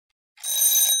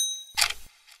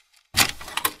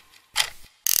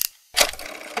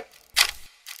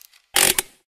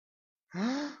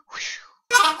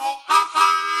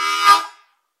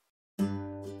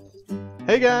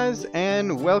Hey guys,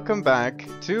 and welcome back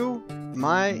to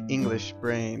my English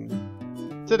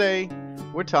brain. Today,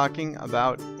 we're talking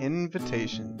about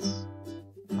invitations.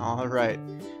 Alright,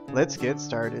 let's get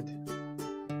started.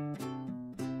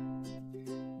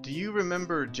 Do you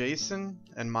remember Jason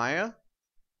and Maya?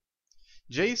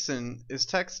 Jason is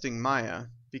texting Maya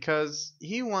because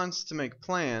he wants to make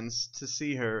plans to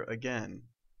see her again.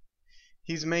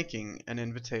 He's making an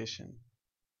invitation.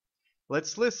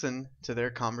 Let's listen to their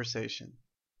conversation.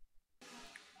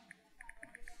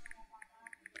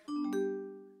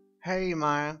 Hey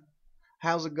Maya,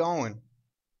 how's it going?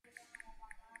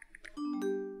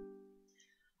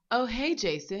 Oh, hey,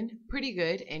 Jason. Pretty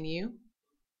good. And you?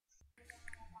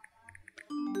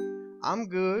 I'm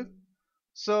good.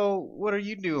 So, what are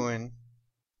you doing?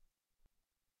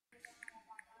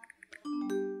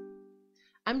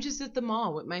 I'm just at the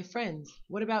mall with my friends.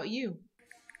 What about you?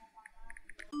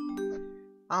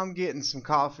 I'm getting some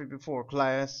coffee before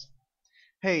class.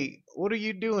 Hey, what are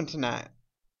you doing tonight?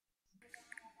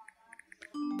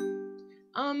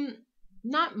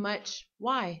 Not much.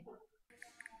 Why?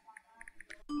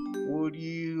 Would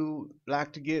you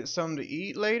like to get something to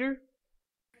eat later?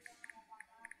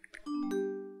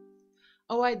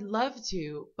 Oh, I'd love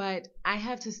to, but I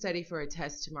have to study for a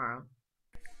test tomorrow.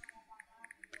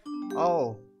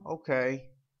 Oh,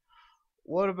 okay.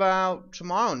 What about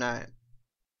tomorrow night?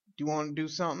 Do you want to do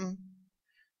something?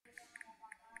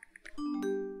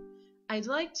 I'd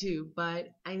like to, but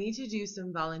I need to do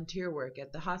some volunteer work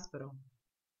at the hospital.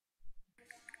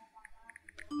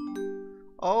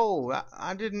 Oh,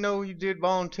 I didn't know you did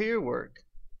volunteer work.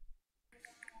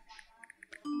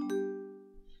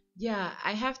 Yeah,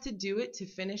 I have to do it to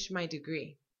finish my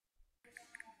degree.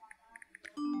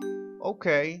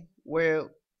 Okay, well,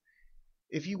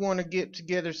 if you want to get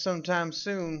together sometime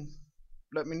soon,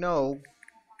 let me know.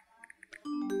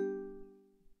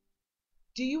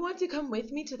 Do you want to come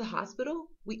with me to the hospital?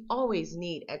 We always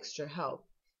need extra help.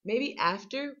 Maybe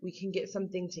after we can get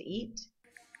something to eat?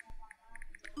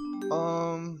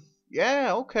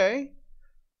 Yeah, okay.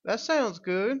 That sounds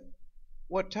good.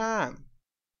 What time?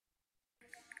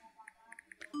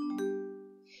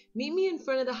 Meet me in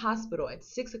front of the hospital at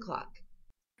 6 o'clock.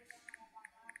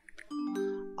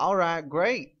 Alright,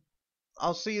 great.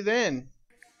 I'll see you then.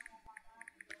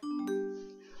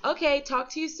 Okay, talk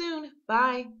to you soon.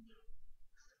 Bye.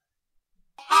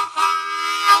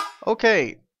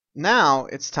 Okay, now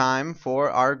it's time for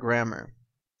our grammar.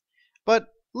 But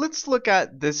let's look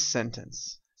at this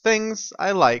sentence. Things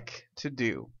I like to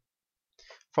do.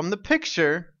 From the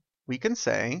picture, we can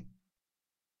say,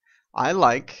 I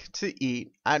like to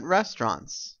eat at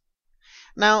restaurants.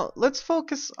 Now, let's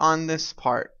focus on this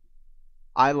part.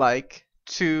 I like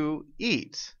to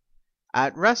eat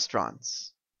at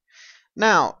restaurants.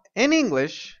 Now, in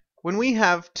English, when we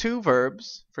have two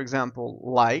verbs, for example,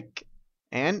 like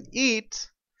and eat,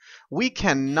 we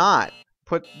cannot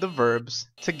put the verbs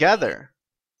together.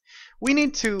 We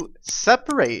need to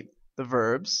separate the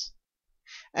verbs,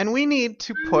 and we need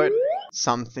to put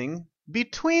something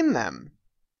between them.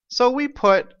 So we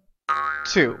put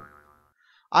to.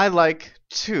 I like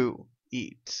to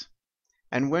eat.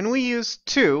 And when we use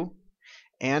to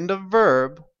and a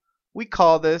verb, we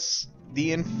call this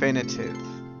the infinitive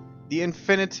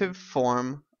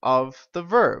form of the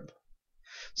verb.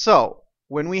 So,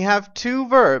 when we have two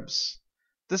verbs,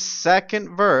 the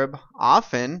second verb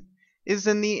often is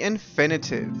in the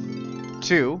infinitive,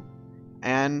 to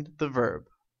and the verb.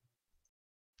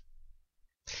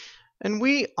 And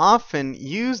we often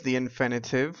use the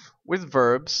infinitive with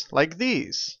verbs like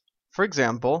these. For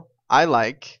example, I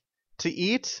like to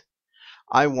eat,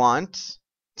 I want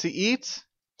to eat,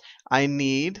 I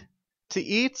need to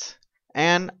eat,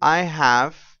 and I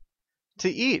have to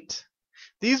eat.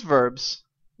 These verbs,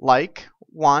 like,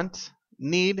 want,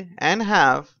 need, and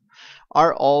have,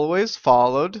 are always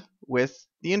followed with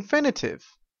the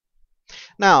infinitive.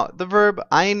 Now, the verb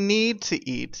I need to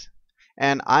eat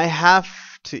and I have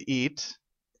to eat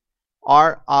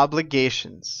are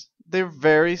obligations. They're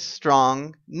very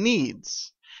strong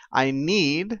needs. I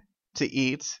need to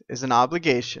eat is an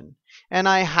obligation, and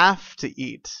I have to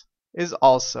eat is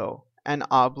also an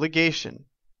obligation.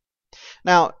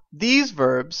 Now, these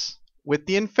verbs with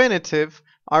the infinitive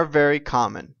are very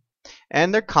common,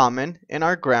 and they're common in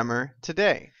our grammar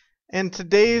today. And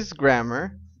today's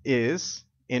grammar is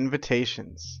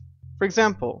invitations. For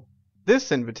example,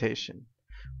 this invitation.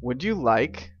 Would you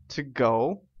like to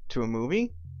go to a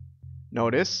movie?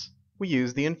 Notice we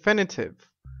use the infinitive.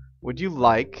 Would you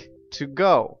like to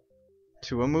go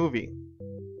to a movie?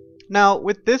 Now,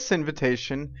 with this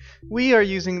invitation, we are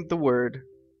using the word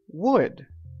would.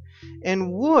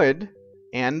 And would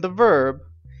and the verb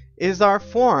is our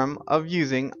form of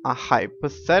using a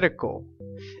hypothetical.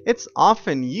 It's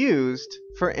often used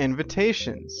for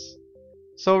invitations.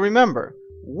 So remember,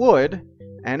 would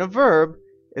and a verb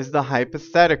is the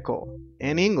hypothetical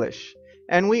in English,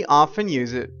 and we often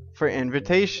use it for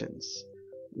invitations.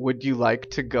 Would you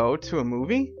like to go to a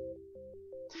movie?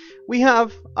 We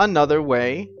have another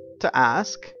way to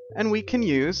ask, and we can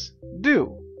use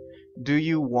do. Do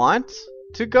you want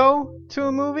to go to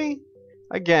a movie?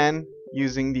 Again,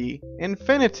 using the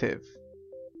infinitive.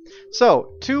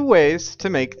 So, two ways to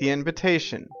make the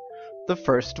invitation. The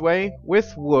first way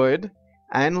with would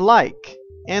and like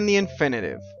and the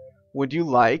infinitive. Would you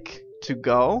like to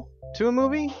go to a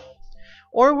movie?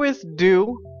 Or with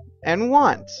do and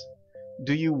want.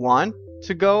 Do you want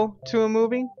to go to a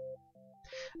movie?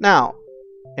 Now,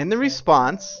 in the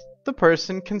response, the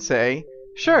person can say,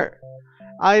 sure,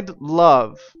 I'd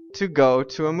love to go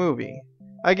to a movie.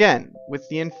 Again, with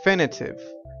the infinitive.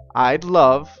 I'd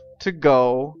love to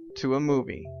go to a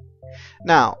movie.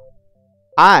 Now,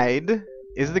 I'd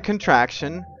is the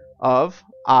contraction of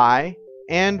I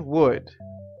and would.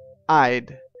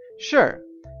 I'd. Sure,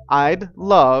 I'd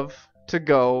love to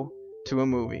go to a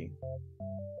movie.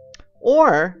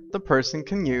 Or the person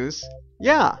can use,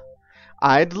 yeah,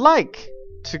 I'd like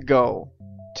to go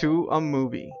to a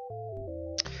movie.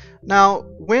 Now,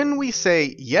 when we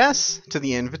say yes to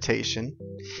the invitation,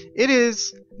 it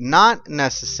is not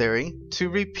necessary to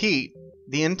repeat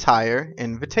the entire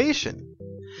invitation.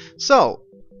 So,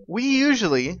 we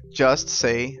usually just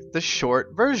say the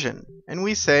short version, and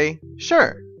we say,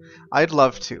 sure, I'd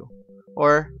love to,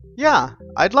 or yeah,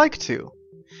 I'd like to.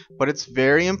 But it's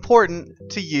very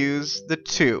important to use the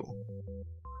to.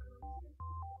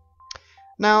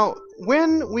 Now,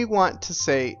 when we want to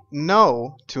say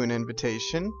no to an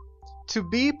invitation, to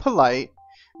be polite,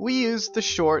 we use the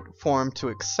short form to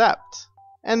accept,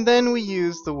 and then we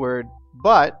use the word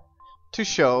but to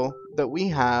show that we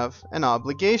have an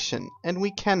obligation and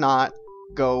we cannot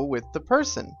go with the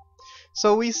person.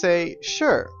 So we say,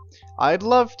 sure, I'd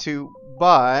love to,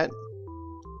 but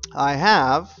I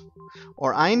have,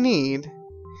 or I need,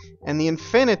 and the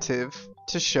infinitive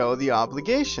to show the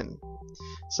obligation.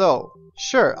 So,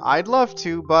 sure, I'd love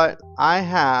to, but I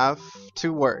have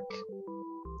to work.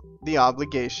 The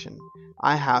obligation.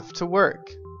 I have to work.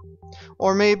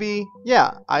 Or maybe,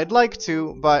 yeah, I'd like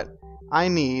to, but I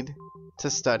need to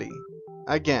study.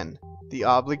 Again, the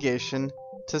obligation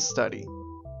to study.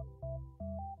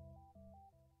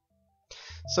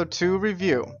 So to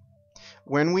review,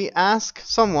 when we ask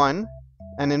someone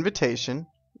an invitation,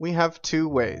 we have two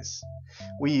ways.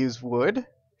 We use would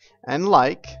and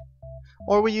like,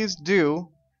 or we use do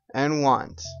and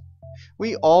want.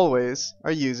 We always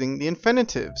are using the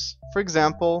infinitives. For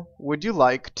example, would you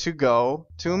like to go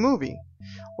to a movie?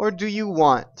 Or do you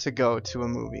want to go to a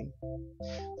movie?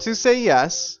 To say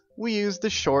yes, we use the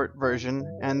short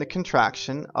version and the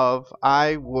contraction of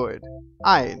I would.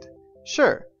 I'd.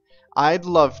 Sure, I'd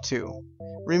love to.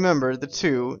 Remember, the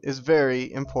to is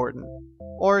very important.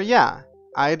 Or yeah,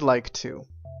 I'd like to.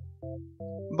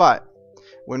 But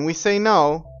when we say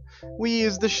no, we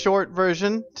use the short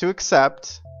version to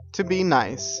accept, to be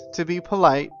nice, to be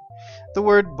polite, the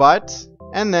word but,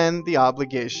 and then the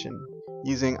obligation,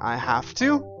 using I have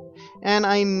to and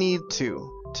I need to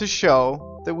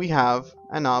show that we have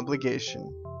an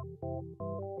obligation.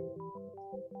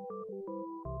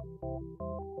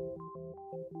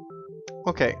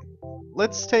 Okay,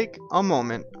 let's take a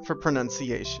moment for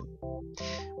pronunciation.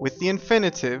 With the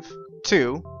infinitive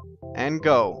to and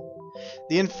go,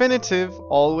 the infinitive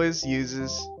always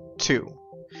uses to,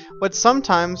 but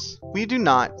sometimes we do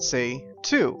not say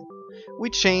to. We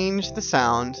change the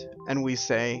sound and we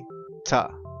say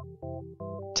ta.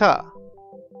 Ta.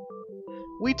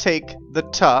 We take the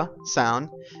ta sound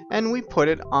and we put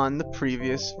it on the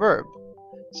previous verb.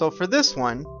 So for this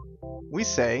one, we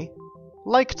say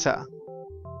like to.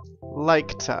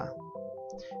 Like to.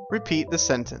 Repeat the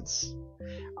sentence.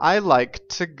 I like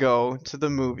to go to the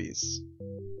movies.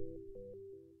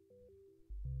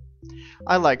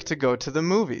 I like to go to the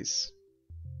movies.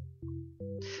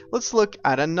 Let's look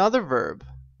at another verb.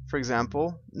 For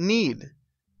example, need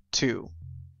to.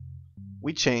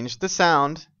 We change the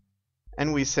sound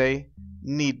and we say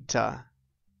need to.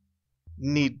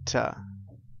 Need to.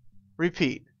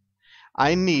 Repeat.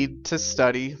 I need to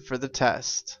study for the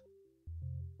test.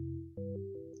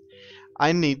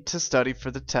 I need to study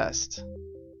for the test.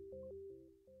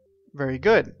 Very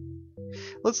good.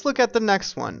 Let's look at the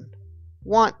next one.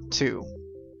 Want to.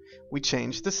 We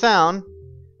change the sound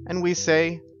and we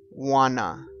say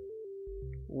wanna.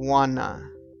 Wanna.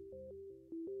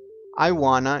 I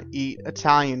wanna eat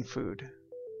Italian food.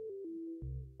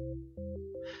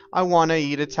 I want to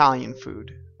eat Italian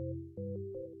food.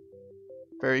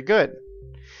 Very good.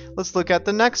 Let's look at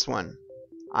the next one.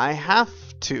 I have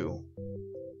to.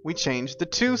 We change the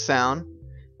to sound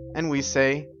and we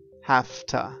say have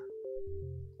to.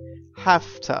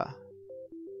 Have to.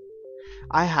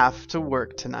 I have to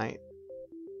work tonight.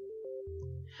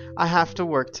 I have to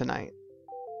work tonight.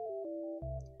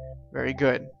 Very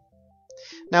good.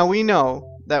 Now we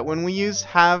know that when we use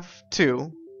have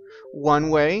to, one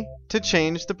way to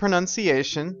change the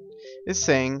pronunciation is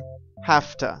saying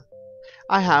have to.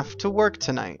 I have to work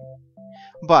tonight.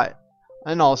 But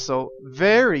an also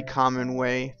very common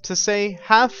way to say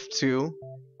have to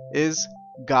is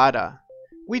gotta.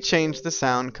 We change the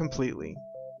sound completely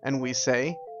and we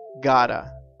say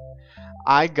gotta.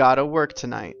 I gotta work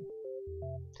tonight.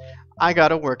 I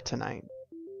gotta work tonight.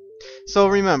 So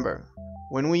remember,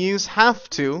 when we use have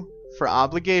to for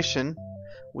obligation,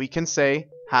 we can say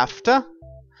have to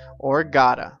or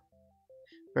gotta.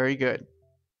 Very good.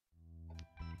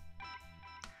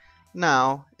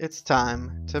 Now it's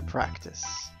time to practice.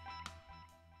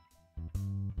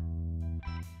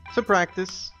 To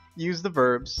practice, use the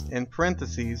verbs in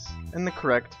parentheses in the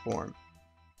correct form.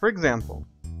 For example,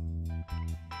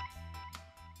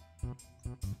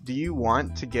 do you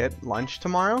want to get lunch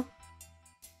tomorrow?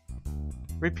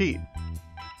 Repeat.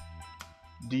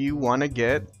 Do you want to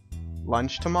get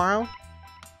lunch tomorrow?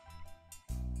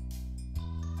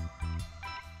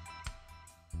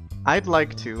 I'd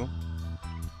like to,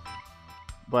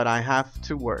 but I have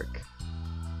to work.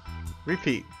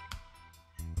 Repeat.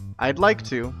 I'd like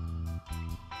to,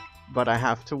 but I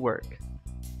have to work.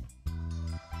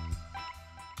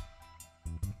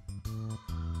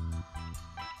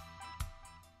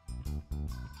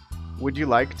 Would you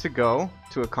like to go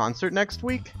to a concert next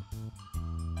week?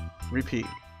 Repeat.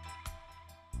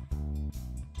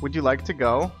 Would you like to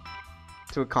go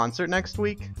to a concert next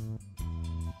week?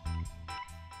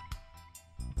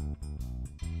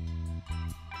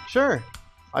 Sure,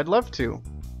 I'd love to.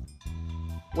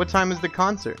 What time is the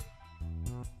concert?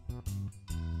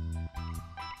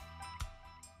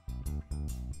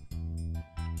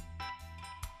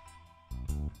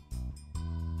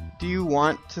 Do you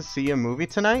want to see a movie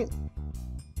tonight?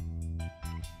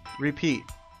 Repeat.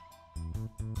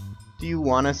 Do you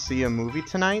want to see a movie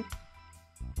tonight?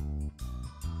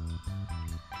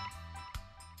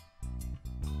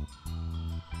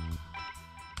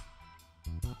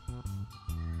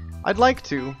 I'd like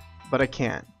to, but I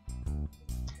can't.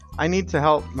 I need to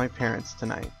help my parents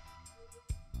tonight.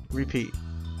 Repeat.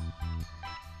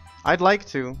 I'd like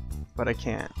to, but I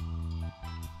can't.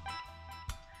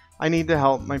 I need to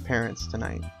help my parents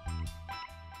tonight.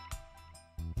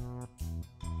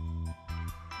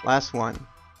 Last one.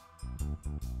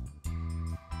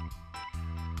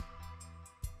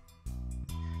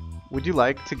 Would you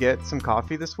like to get some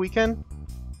coffee this weekend?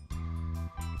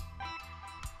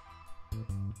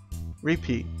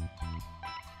 Repeat.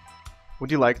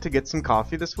 Would you like to get some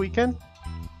coffee this weekend?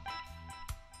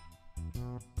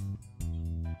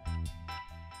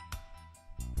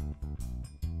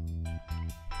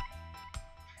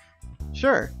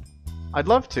 Sure, I'd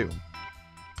love to.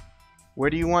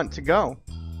 Where do you want to go?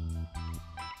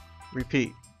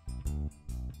 Repeat.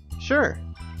 Sure,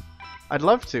 I'd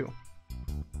love to.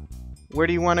 Where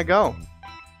do you want to go?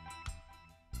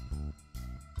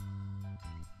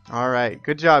 Alright,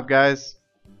 good job guys.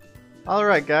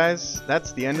 Alright guys,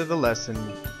 that's the end of the lesson.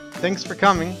 Thanks for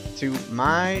coming to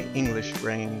My English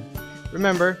Brain.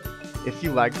 Remember, if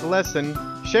you liked the lesson,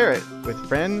 share it with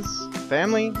friends,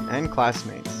 family, and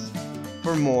classmates.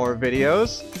 For more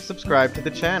videos, subscribe to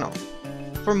the channel.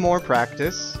 For more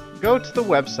practice, go to the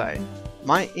website,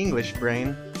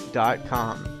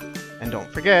 myenglishbrain.com. And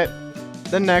don't forget,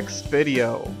 the next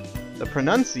video, the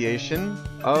pronunciation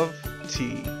of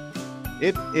T.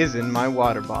 It is in my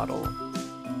water bottle.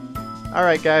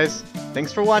 Alright guys,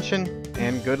 thanks for watching,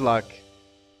 and good luck.